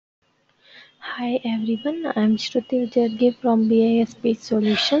Hi everyone, I'm Shruti Vijayargi from BISP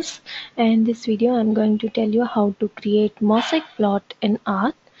Solutions, and in this video I'm going to tell you how to create MosaicPlot in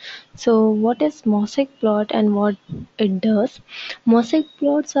R. So what is MosaicPlot and what it does?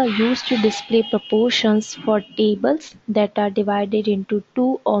 MosaicPlots are used to display proportions for tables that are divided into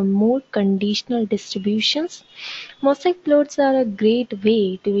two or more conditional distributions. MosaicPlots are a great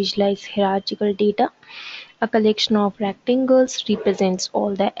way to visualize hierarchical data. A collection of rectangles represents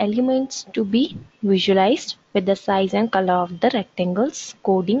all the elements to be visualized with the size and color of the rectangle's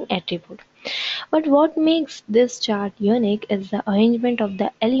coding attribute. But what makes this chart unique is the arrangement of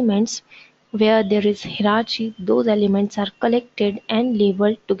the elements. Where there is hierarchy, those elements are collected and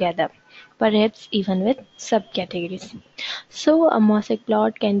labeled together, perhaps even with subcategories. So a mosaic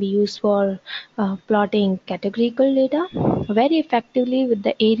plot can be used for plotting categorical data very effectively with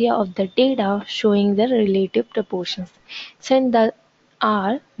the area of the data showing the relative proportions. So in the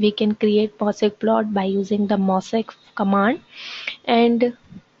R, we can create mosaic plot by using the mosaic command, and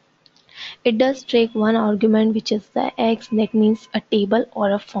it does take one argument, which is the X, that means a table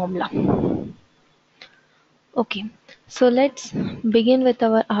or a formula. Okay, so let's begin with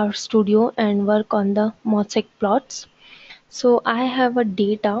our R Studio and work on the mosaic plots. So I have a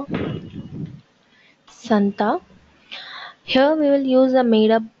data Santa. Here we will use a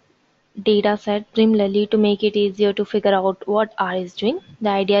made up data set primarily to make it easier to figure out what R is doing. The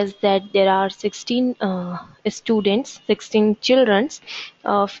idea is that there are 16 students, 16 children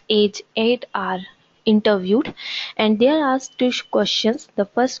of age 8 are interviewed, and they are asked two questions. The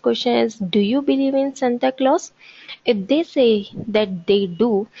first question is, do you believe in Santa Claus? If they say that they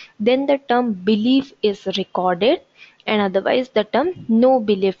do, then the term belief is recorded, and otherwise the term no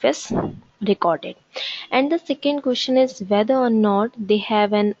belief is recorded. And the second question is whether or not they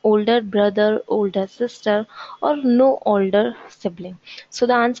have an older brother, older sister, or no older sibling. So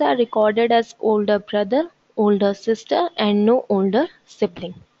the answer are recorded as older brother, older sister, and no older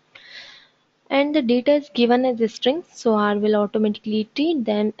sibling. And the data is given as a string, so R will automatically treat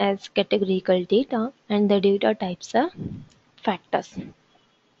them as categorical data, and the data types are factors.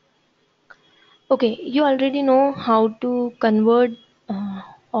 Okay, you already know how to convert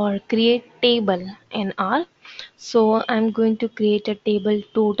or create table in R. So I'm going to create a table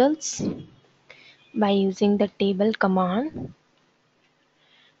totals by using the table command,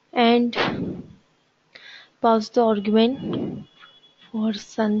 and pass the argument for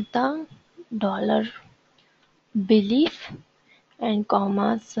Santa dollar belief and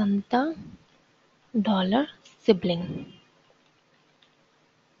comma Santa dollar sibling.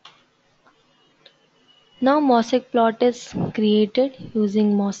 Now mosaic plot is created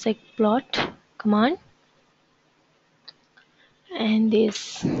using mosaic plot command, and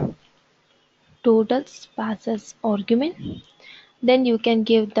this totals passes argument. Then you can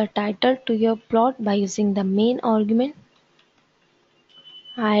give the title to your plot by using the main argument.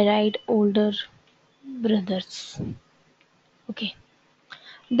 I write older brothers. Okay.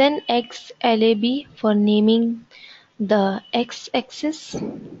 Then XLAB for naming the x-axis,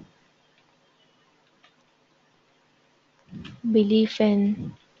 belief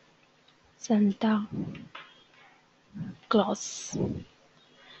in Santa Claus,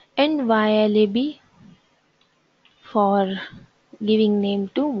 and YLAB for giving name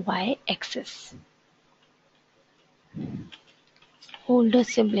to y-axis, older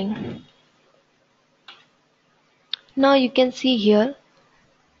sibling. Now you can see here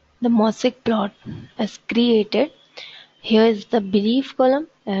the mosaic plot is created. Here is the belief column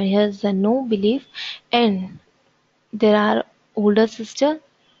and here is the no belief, and there are older sister,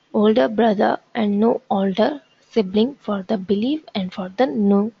 older brother, and no older sibling for the belief and for the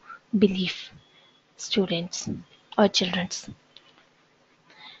no belief students or childrens.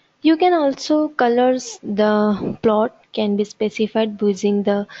 You can also colors the plot can be specified using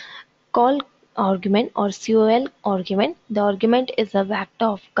the call argument or col argument. The argument is a vector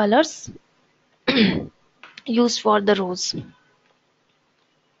of colors used for the rows.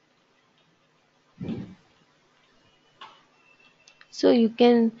 So you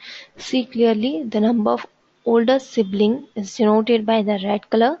can see clearly the number of older sibling is denoted by the red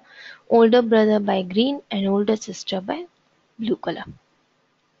color, older brother by green, and older sister by blue color.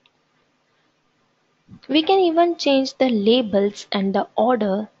 We can even change the labels and the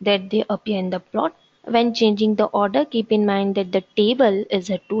order that they appear in the plot. When changing the order, keep in mind that the table is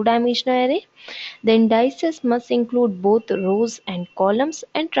a two-dimensional array. The indices must include both rows and columns,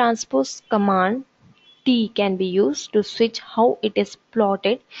 and transpose command T can be used to switch how it is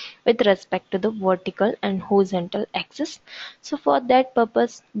plotted with respect to the vertical and horizontal axis. So for that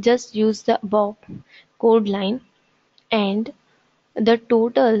purpose, just use the above code line, and the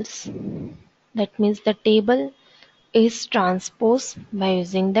totals That means the table is transposed by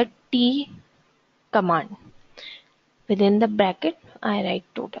using the T command. Within the bracket, I write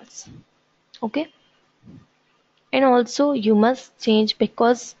totals. Okay. And also you must change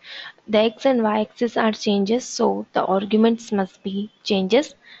because the x and y axis are changes, so the arguments must be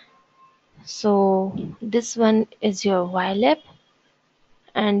changes. So this one is your y lab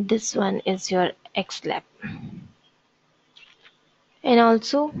and this one is your x lab. And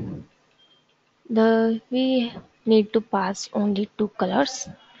also the we need to pass only two colors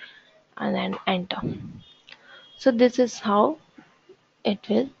and then enter. So this is how it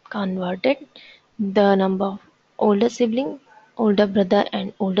will convert it. The number of older sibling, older brother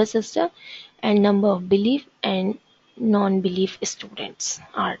and older sister, and number of belief and non-belief students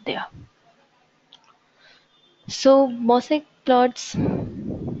are there. So mosaic plots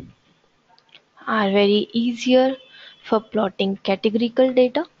are very easier for plotting categorical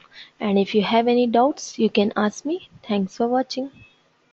data, and if you have any doubts you can ask me. Thanks for watching.